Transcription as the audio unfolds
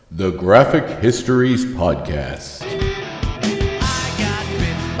The Graphic Histories Podcast. I got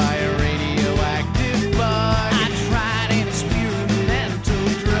bitten by a radioactive bug. I tried an experimental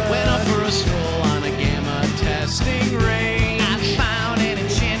drug. Went up for a stroll on a gamma testing range. I found an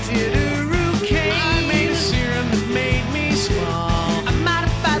enchanted hurricane. I made a serum that made me small. I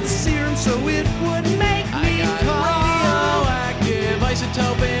modified the serum so it would make me tall. I got radioactive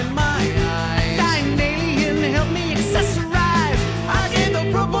isotope in my eyes. An alien helped me accessorize. I gained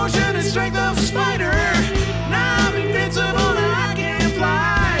the proportion and strength of a spider. Now I'm invincible and I can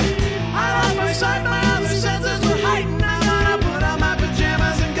fly. I lost my sight, my other senses were heightened. I'm gonna put on my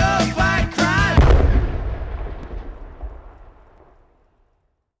pajamas and go fight crime.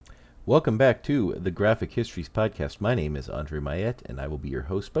 Welcome back to the Graphic Histories Podcast. My name is Andre Mayette, and I will be your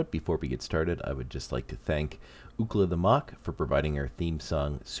host. But before we get started, I would just like to thank Ookla the Mock for providing our theme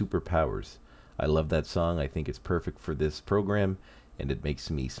song, Superpowers. I love that song. I think it's perfect for this program, and it makes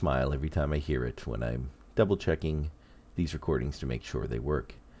me smile every time I hear it when I'm double-checking these recordings to make sure they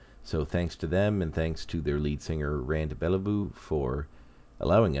work. So thanks to them, and thanks to their lead singer, Rand Bellevue, for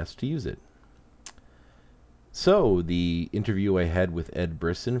allowing us to use it. So, the interview I had with Ed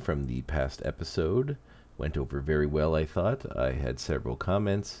Brisson from the past episode went over very well, I thought. I had several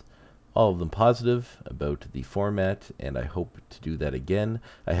comments, all of them positive, about the format, and I hope to do that again.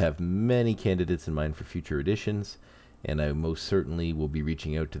 I have many candidates in mind for future editions, and I most certainly will be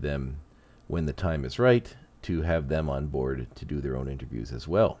reaching out to them when the time is right to have them on board to do their own interviews as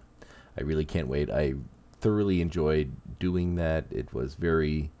well. I really can't wait. I thoroughly enjoyed doing that. It was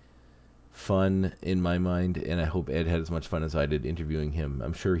very fun in my mind, and I hope Ed had as much fun as I did interviewing him.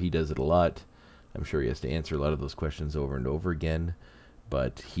 I'm sure he does it a lot. I'm sure he has to answer a lot of those questions over and over again,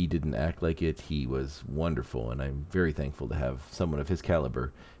 but he didn't act like it. He was wonderful, and I'm very thankful to have someone of his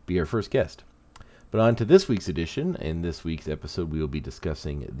caliber be our first guest. But on to this week's edition. In this week's episode, we will be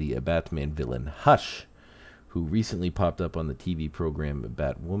discussing the Batman villain Hush, who recently popped up on the TV program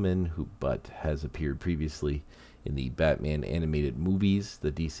Batwoman, but has appeared previously in the Batman animated movies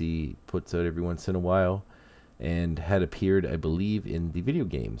that DC puts out every once in a while, and had appeared, I believe, in the video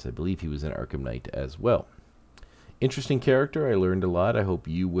games. I believe he was in Arkham Knight as well. Interesting character. I learned a lot. I hope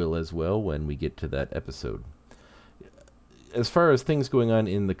you will as well when we get to that episode. As far as things going on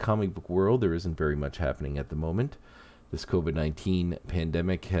in the comic book world, there isn't very much happening at the moment. This COVID-19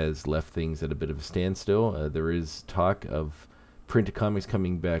 pandemic has left things at a bit of a standstill. There is talk of print comics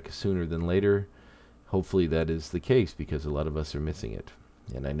coming back sooner than later. Hopefully that is the case, because a lot of us are missing it.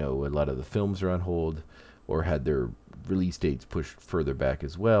 And I know a lot of the films are on hold or had their release dates pushed further back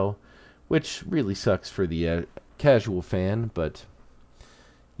as well, which really sucks for the casual fan. But,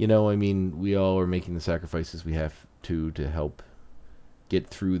 you know, I mean, we all are making the sacrifices we have to help get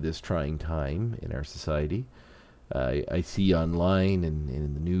through this trying time in our society. I see online and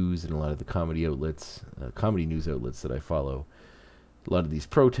in the news and a lot of the comedy outlets, comedy news outlets that I follow, a lot of these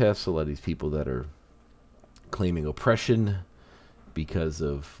protests, a lot of these people that are claiming oppression because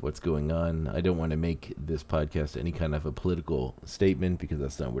of what's going on. I don't want to make this podcast any kind of a political statement, because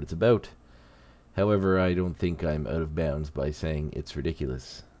that's not what it's about. However, I don't think I'm out of bounds by saying it's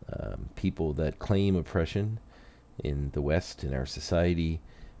ridiculous. People that claim oppression in the West, in our society,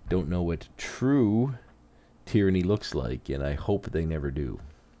 don't know what true tyranny looks like, and I hope they never do.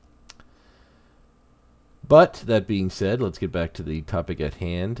 But, that being said, let's get back to the topic at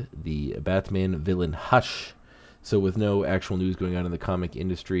hand, the Batman villain Hush. So with no actual news going on in the comic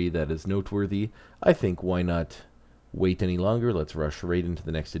industry that is noteworthy, I think why not wait any longer? Let's rush right into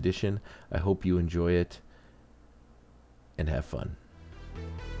the next edition. I hope you enjoy it and have fun.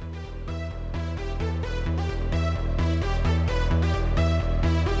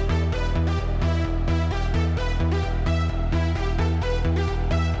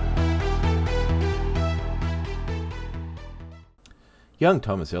 Young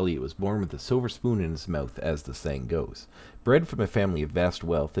Thomas Elliot was born with a silver spoon in his mouth, as the saying goes. Bred from a family of vast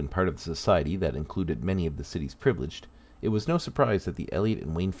wealth and part of the society that included many of the city's privileged, it was no surprise that the Elliot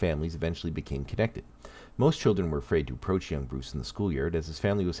and Wayne families eventually became connected. Most children were afraid to approach young Bruce in the schoolyard, as his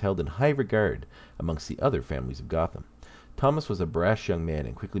family was held in high regard amongst the other families of Gotham. Thomas was a brash young man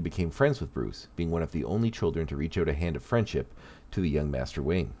and quickly became friends with Bruce, being one of the only children to reach out a hand of friendship to the young Master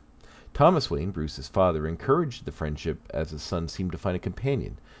Wayne. Thomas Wayne, Bruce's father, encouraged the friendship as his son seemed to find a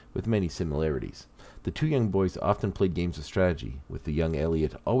companion with many similarities. The two young boys often played games of strategy, with the young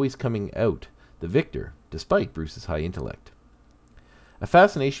Elliot always coming out the victor, despite Bruce's high intellect. A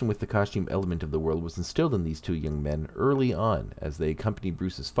fascination with the costume element of the world was instilled in these two young men early on, as they accompanied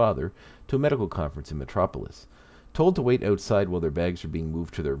Bruce's father to a medical conference in Metropolis. Told to wait outside while their bags were being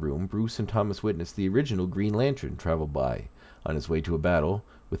moved to their room, Bruce and Thomas witnessed the original Green Lantern travel by, on his way to a battle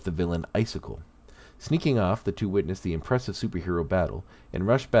with the villain Icicle. Sneaking off, the two witness the impressive superhero battle and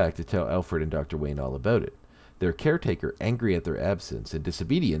rush back to tell Alfred and Dr. Wayne all about it. Their caretaker, angry at their absence and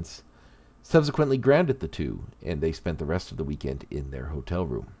disobedience, subsequently grounded the two, and they spent the rest of the weekend in their hotel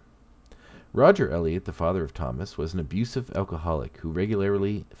room. Roger Elliot, the father of Thomas, was an abusive alcoholic who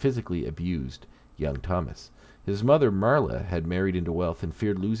regularly physically abused young Thomas. His mother, Marla, had married into wealth and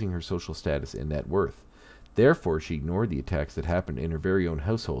feared losing her social status and net worth. Therefore, she ignored the attacks that happened in her very own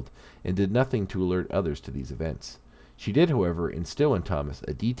household and did nothing to alert others to these events. She did, however, instill in Thomas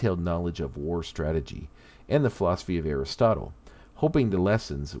a detailed knowledge of war strategy and the philosophy of Aristotle, hoping the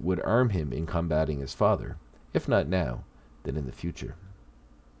lessons would arm him in combating his father, if not now, then in the future.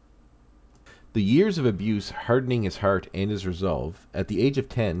 The years of abuse hardening his heart and his resolve, at the age of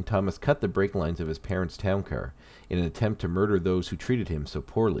 10, Thomas cut the brake lines of his parents' town car in an attempt to murder those who treated him so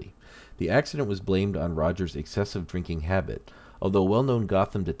poorly. The accident was blamed on Roger's excessive drinking habit, although well-known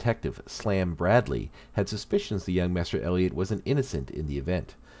Gotham detective Slam Bradley had suspicions the young Master Elliot was an innocent in the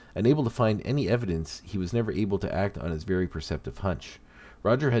event. Unable to find any evidence, he was never able to act on his very perceptive hunch.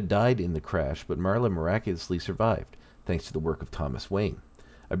 Roger had died in the crash, but Marla miraculously survived, thanks to the work of Thomas Wayne.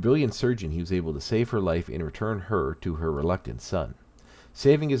 A brilliant surgeon, he was able to save her life and return her to her reluctant son.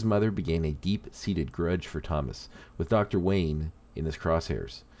 Saving his mother began a deep-seated grudge for Thomas, with Dr. Wayne in his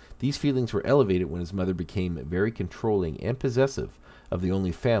crosshairs. These feelings were elevated when his mother became very controlling and possessive of the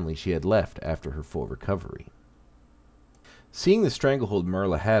only family she had left after her full recovery. Seeing the stranglehold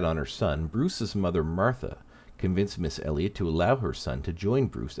Marla had on her son, Bruce's mother, Martha, convinced Miss Elliot to allow her son to join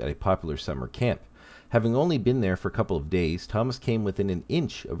Bruce at a popular summer camp. Having only been there for a couple of days, Thomas came within an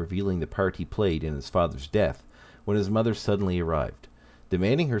inch of revealing the part he played in his father's death when his mother suddenly arrived.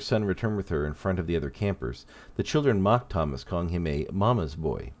 Demanding her son return with her in front of the other campers, the children mocked Thomas, calling him a mama's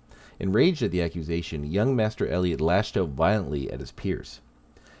boy. Enraged at the accusation, young Master Elliot lashed out violently at his peers.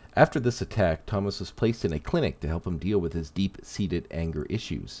 After this attack, Thomas was placed in a clinic to help him deal with his deep-seated anger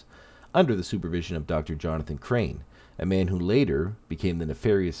issues, under the supervision of Dr. Jonathan Crane, a man who later became the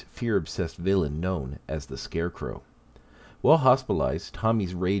nefarious, fear-obsessed villain known as the Scarecrow. While hospitalized,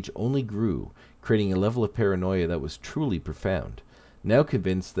 Tommy's rage only grew, creating a level of paranoia that was truly profound. Now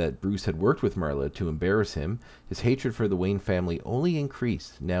convinced that Bruce had worked with Marla to embarrass him, his hatred for the Wayne family only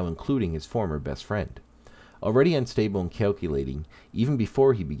increased, now including his former best friend. Already unstable and calculating, even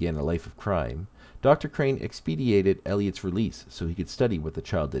before he began a life of crime, Dr. Crane expedited Elliot's release so he could study what the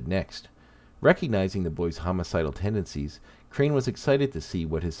child did next. Recognizing the boy's homicidal tendencies, Crane was excited to see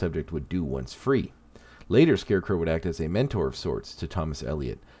what his subject would do once free. Later, Scarecrow would act as a mentor of sorts to Thomas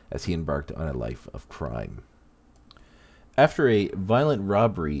Elliot as he embarked on a life of crime. After a violent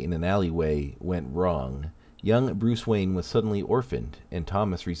robbery in an alleyway went wrong, young Bruce Wayne was suddenly orphaned, and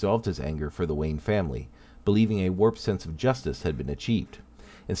Thomas resolved his anger for the Wayne family, believing a warped sense of justice had been achieved,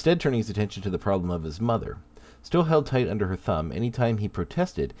 instead turning his attention to the problem of his mother. Still held tight under her thumb, any time he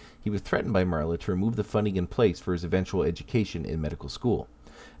protested, he was threatened by Marla to remove the funding in place for his eventual education in medical school.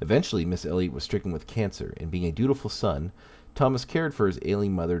 Eventually, Miss Elliot was stricken with cancer, and being a dutiful son, Thomas cared for his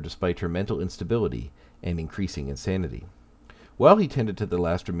ailing mother despite her mental instability and increasing insanity. While he tended to the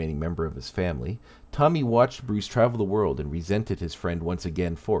last remaining member of his family, Tommy watched Bruce travel the world and resented his friend once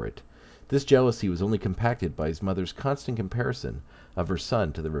again for it. This jealousy was only compacted by his mother's constant comparison of her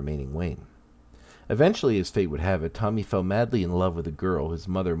son to the remaining Wayne. Eventually, as fate would have it, Tommy fell madly in love with a girl his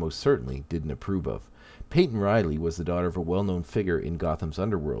mother most certainly didn't approve of. Peyton Riley was the daughter of a well-known figure in Gotham's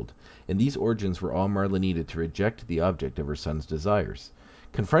underworld, and these origins were all Marla needed to reject the object of her son's desires.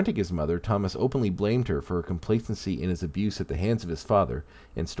 Confronting his mother, Thomas openly blamed her for her complacency in his abuse at the hands of his father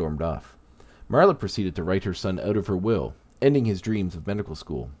and stormed off. Marla proceeded to write her son out of her will, ending his dreams of medical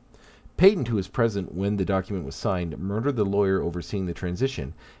school. Peyton, who was present when the document was signed, murdered the lawyer overseeing the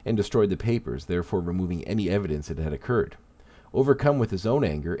transition and destroyed the papers, therefore removing any evidence it had occurred. Overcome with his own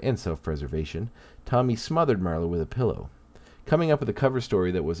anger and self-preservation, Tommy smothered Marla with a pillow. Coming up with a cover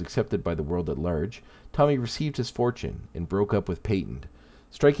story that was accepted by the world at large, Tommy received his fortune and broke up with Peyton,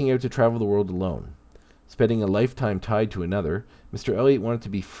 striking out to travel the world alone. Spending a lifetime tied to another, Mr. Elliot wanted to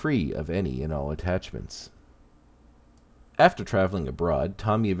be free of any and all attachments. After traveling abroad,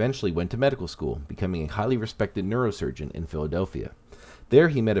 Tommy eventually went to medical school, becoming a highly respected neurosurgeon in Philadelphia. There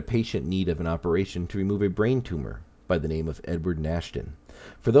he met a patient in need of an operation to remove a brain tumor by the name of Edward Nashton.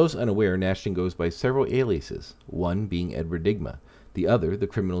 For those unaware, Nashton goes by several aliases, one being Edward Digma, the other the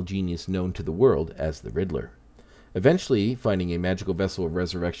criminal genius known to the world as the Riddler. Eventually, finding a magical vessel of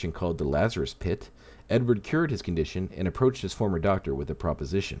resurrection called the Lazarus Pit, Edward cured his condition and approached his former doctor with a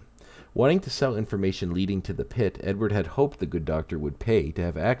proposition. Wanting to sell information leading to the pit, Edward had hoped the good doctor would pay to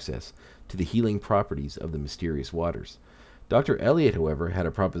have access to the healing properties of the mysterious waters. Dr. Elliot, however, had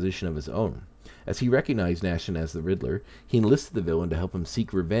a proposition of his own. As he recognized Nashon as the Riddler, he enlisted the villain to help him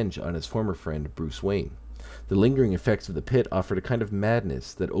seek revenge on his former friend, Bruce Wayne. The lingering effects of the pit offered a kind of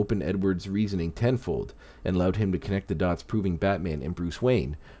madness that opened Edward's reasoning tenfold and allowed him to connect the dots, proving Batman and Bruce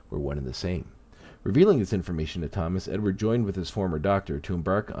Wayne were one and the same. Revealing this information to Thomas, Edward joined with his former doctor to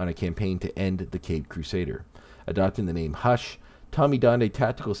embark on a campaign to end the Caped Crusader. Adopting the name Hush, Tommy donned a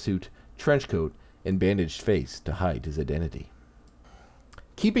tactical suit, trench coat, and bandaged face to hide his identity.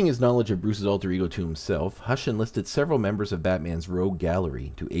 Keeping his knowledge of Bruce's alter ego to himself, Hush enlisted several members of Batman's rogue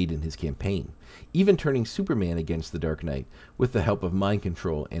gallery to aid in his campaign, even turning Superman against the Dark Knight with the help of mind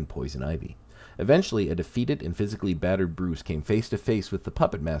control and poison ivy. Eventually, a defeated and physically battered Bruce came face to face with the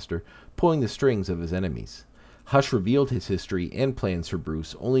Puppet Master, pulling the strings of his enemies. Hush revealed his history and plans for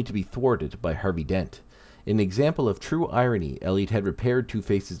Bruce, only to be thwarted by Harvey Dent. In an example of true irony, Elliot had repaired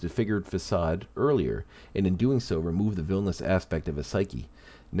Two-Face's disfigured facade earlier, and in doing so removed the villainous aspect of his psyche.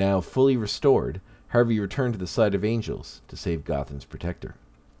 Now fully restored, Harvey returned to the side of angels to save Gotham's protector.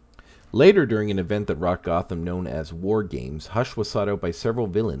 Later, during an event that rocked Gotham known as War Games, Hush was sought out by several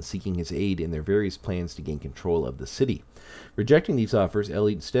villains seeking his aid in their various plans to gain control of the city. Rejecting these offers,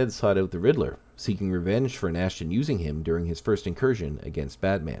 Elliot instead sought out the Riddler, seeking revenge for Nashon using him during his first incursion against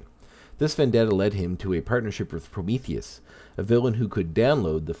Batman. This vendetta led him to a partnership with Prometheus, a villain who could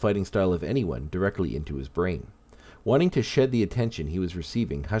download the fighting style of anyone directly into his brain. Wanting to shed the attention he was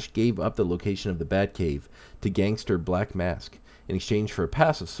receiving, Hush gave up the location of the Batcave to gangster Black Mask in exchange for a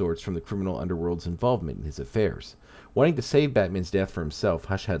pass of sorts from the criminal underworld's involvement in his affairs. Wanting to save Batman's death for himself,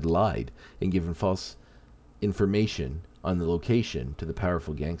 Hush had lied and given false information on the location to the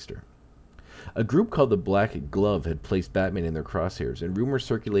powerful gangster. A group called the Black Glove had placed Batman in their crosshairs, and rumors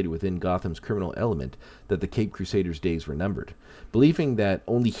circulated within Gotham's criminal element that the Caped Crusader's days were numbered. Believing that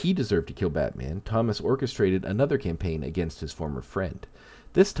only he deserved to kill Batman, Thomas orchestrated another campaign against his former friend,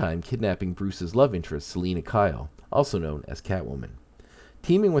 this time kidnapping Bruce's love interest, Selina Kyle, also known as Catwoman.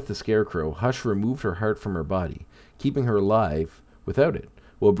 Teaming with the Scarecrow, Hush removed her heart from her body, keeping her alive without it,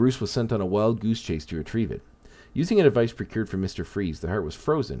 while Bruce was sent on a wild goose chase to retrieve it. Using a device procured from Mr. Freeze, the heart was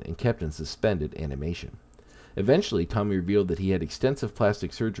frozen and kept in suspended animation. Eventually, Tommy revealed that he had extensive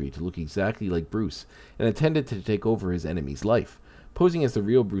plastic surgery to look exactly like Bruce and intended to take over his enemy's life, posing as the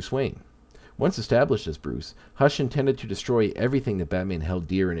real Bruce Wayne. Once established as Bruce, Hush intended to destroy everything that Batman held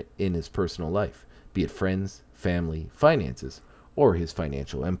dear in his personal life, be it friends, family, finances, or his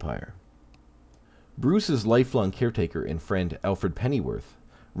financial empire. Bruce's lifelong caretaker and friend, Alfred Pennyworth,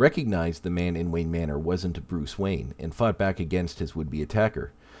 recognized the man in Wayne Manor wasn't Bruce Wayne and fought back against his would-be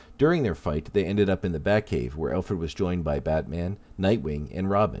attacker. During their fight, they ended up in the Batcave, where Alfred was joined by Batman, Nightwing, and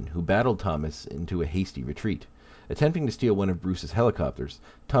Robin, who battled Thomas into a hasty retreat. Attempting to steal one of Bruce's helicopters,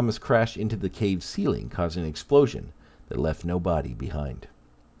 Thomas crashed into the cave's ceiling, causing an explosion that left no body behind.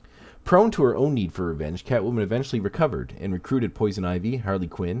 Prone to her own need for revenge, Catwoman eventually recovered and recruited Poison Ivy, Harley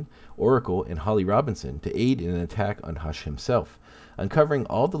Quinn, Oracle, and Holly Robinson to aid in an attack on Hush himself. Uncovering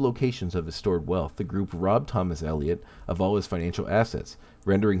all the locations of his stored wealth, the group robbed Thomas Elliot of all his financial assets,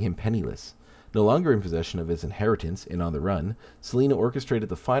 rendering him penniless. No longer in possession of his inheritance and on the run, Selina orchestrated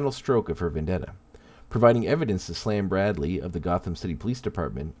the final stroke of her vendetta, providing evidence to Slam Bradley of the Gotham City Police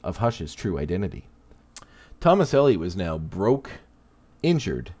Department of Hush's true identity. Thomas Elliot was now broke,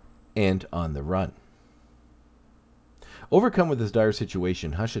 injured, and on the run. Overcome with his dire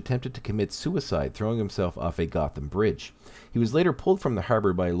situation, Hush attempted to commit suicide, throwing himself off a Gotham bridge. He was later pulled from the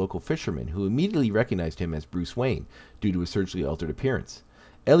harbor by a local fisherman, who immediately recognized him as Bruce Wayne due to his surgically altered appearance.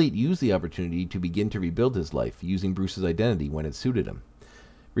 Elliot used the opportunity to begin to rebuild his life, using Bruce's identity when it suited him.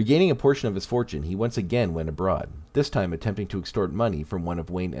 Regaining a portion of his fortune, he once again went abroad, this time attempting to extort money from one of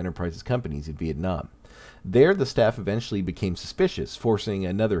Wayne Enterprises' companies in Vietnam. There, the staff eventually became suspicious, forcing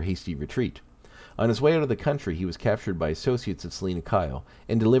another hasty retreat. On his way out of the country, he was captured by associates of Selina Kyle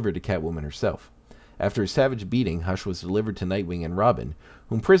and delivered to Catwoman herself. After a savage beating, Hush was delivered to Nightwing and Robin,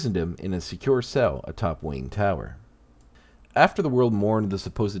 who imprisoned him in a secure cell atop Wayne Tower. After the world mourned the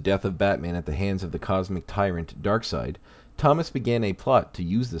supposed death of Batman at the hands of the cosmic tyrant Darkseid, Thomas began a plot to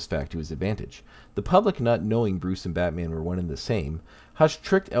use this fact to his advantage. The public not knowing Bruce and Batman were one and the same, Hush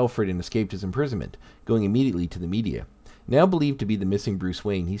tricked Alfred and escaped his imprisonment, going immediately to the media. Now believed to be the missing Bruce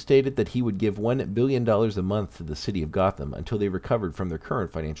Wayne, he stated that he would give $1 billion a month to the city of Gotham until they recovered from their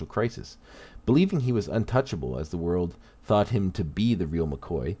current financial crisis. Believing he was untouchable, as the world thought him to be the real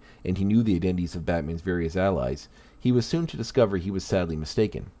McCoy, and he knew the identities of Batman's various allies, he was soon to discover he was sadly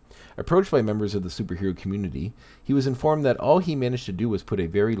mistaken. Approached by members of the superhero community, he was informed that all he managed to do was put a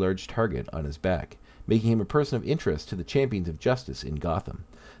very large target on his back. making him a person of interest to the champions of justice in Gotham.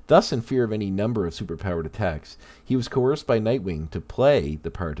 Thus, in fear of any number of superpowered attacks, he was coerced by Nightwing to play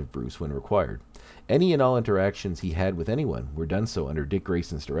the part of Bruce when required. Any and all interactions he had with anyone were done so under Dick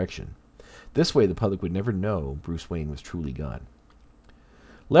Grayson's direction. This way, the public would never know Bruce Wayne was truly gone.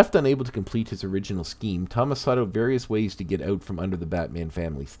 Left unable to complete his original scheme, Thomas sought out various ways to get out from under the Batman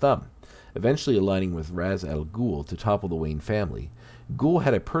family's thumb, eventually aligning with Ra's al Ghul to topple the Wayne family. Ghul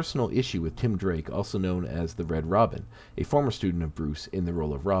had a personal issue with Tim Drake, also known as the Red Robin, a former student of Bruce in the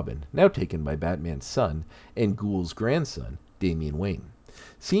role of Robin, now taken by Batman's son and Ghul's grandson, Damian Wayne.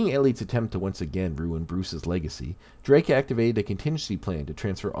 Seeing Elliot's attempt to once again ruin Bruce's legacy, Drake activated a contingency plan to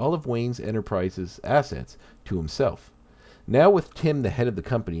transfer all of Wayne's Enterprise's assets to himself. Now with Tim the head of the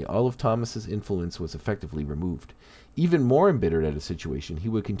company, all of Thomas's influence was effectively removed. Even more embittered at his situation, he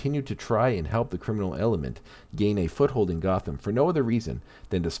would continue to try and help the criminal element gain a foothold in Gotham for no other reason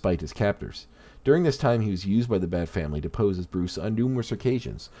than to spite his captors. During this time, he was used by the Bat family to pose as Bruce on numerous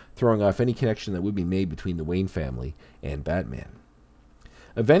occasions, throwing off any connection that would be made between the Wayne family and Batman.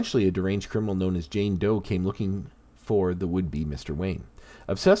 Eventually, a deranged criminal known as Jane Doe came looking for the would-be Mr. Wayne.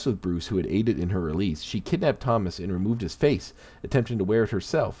 Obsessed with Bruce, who had aided in her release, she kidnapped Thomas and removed his face, attempting to wear it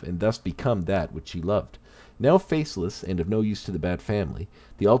herself and thus become that which she loved. Now faceless and of no use to the Bat family,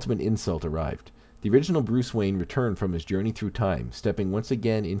 the ultimate insult arrived. The original Bruce Wayne returned from his journey through time, stepping once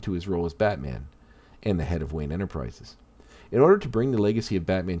again into his role as Batman and the head of Wayne Enterprises. In order to bring the legacy of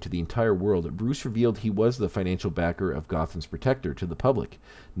Batman to the entire world, Bruce revealed he was the financial backer of Gotham's protector to the public,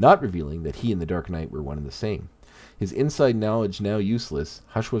 not revealing that he and the Dark Knight were one and the same. His inside knowledge now useless,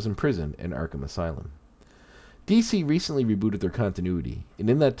 Hush was imprisoned in Arkham Asylum. DC recently rebooted their continuity, and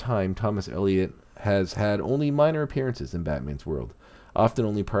in that time, Thomas Elliot has had only minor appearances in Batman's world, often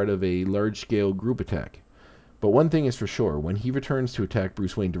only part of a large-scale group attack. But one thing is for sure, when he returns to attack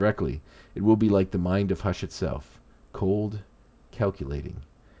Bruce Wayne directly, it will be like the mind of Hush itself, cold, calculating,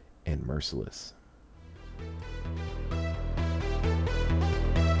 and merciless.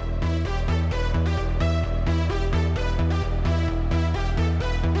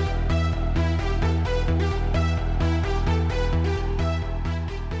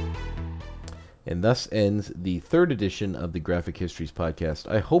 And thus ends the third edition of the Graphic Histories podcast.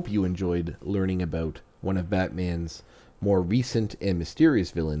 I hope you enjoyed learning about one of Batman's more recent and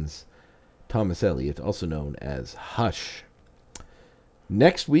mysterious villains, Thomas Elliot, also known as Hush.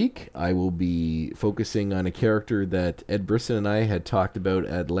 Next week, I will be focusing on a character that Ed Brisson and I had talked about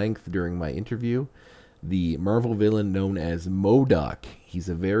at length during my interview, the Marvel villain known as MODOK. He's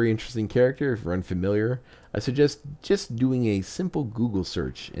a very interesting character. If you're unfamiliar, I suggest just doing a simple Google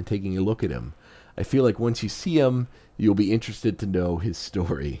search and taking a look at him. I feel like once you see him, you'll be interested to know his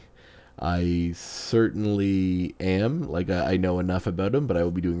story. I certainly am. I know enough about him, but I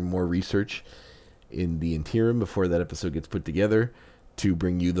will be doing more research in the interim before that episode gets put together to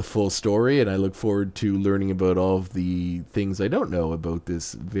bring you the full story, and I look forward to learning about all of the things I don't know about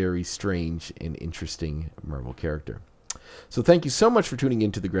this very strange and interesting Marvel character. So thank you so much for tuning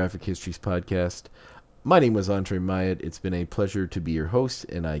into the Graphic Histories podcast. My name was Andre Myatt. It's been a pleasure to be your host,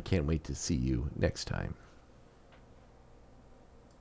 and I can't wait to see you next time.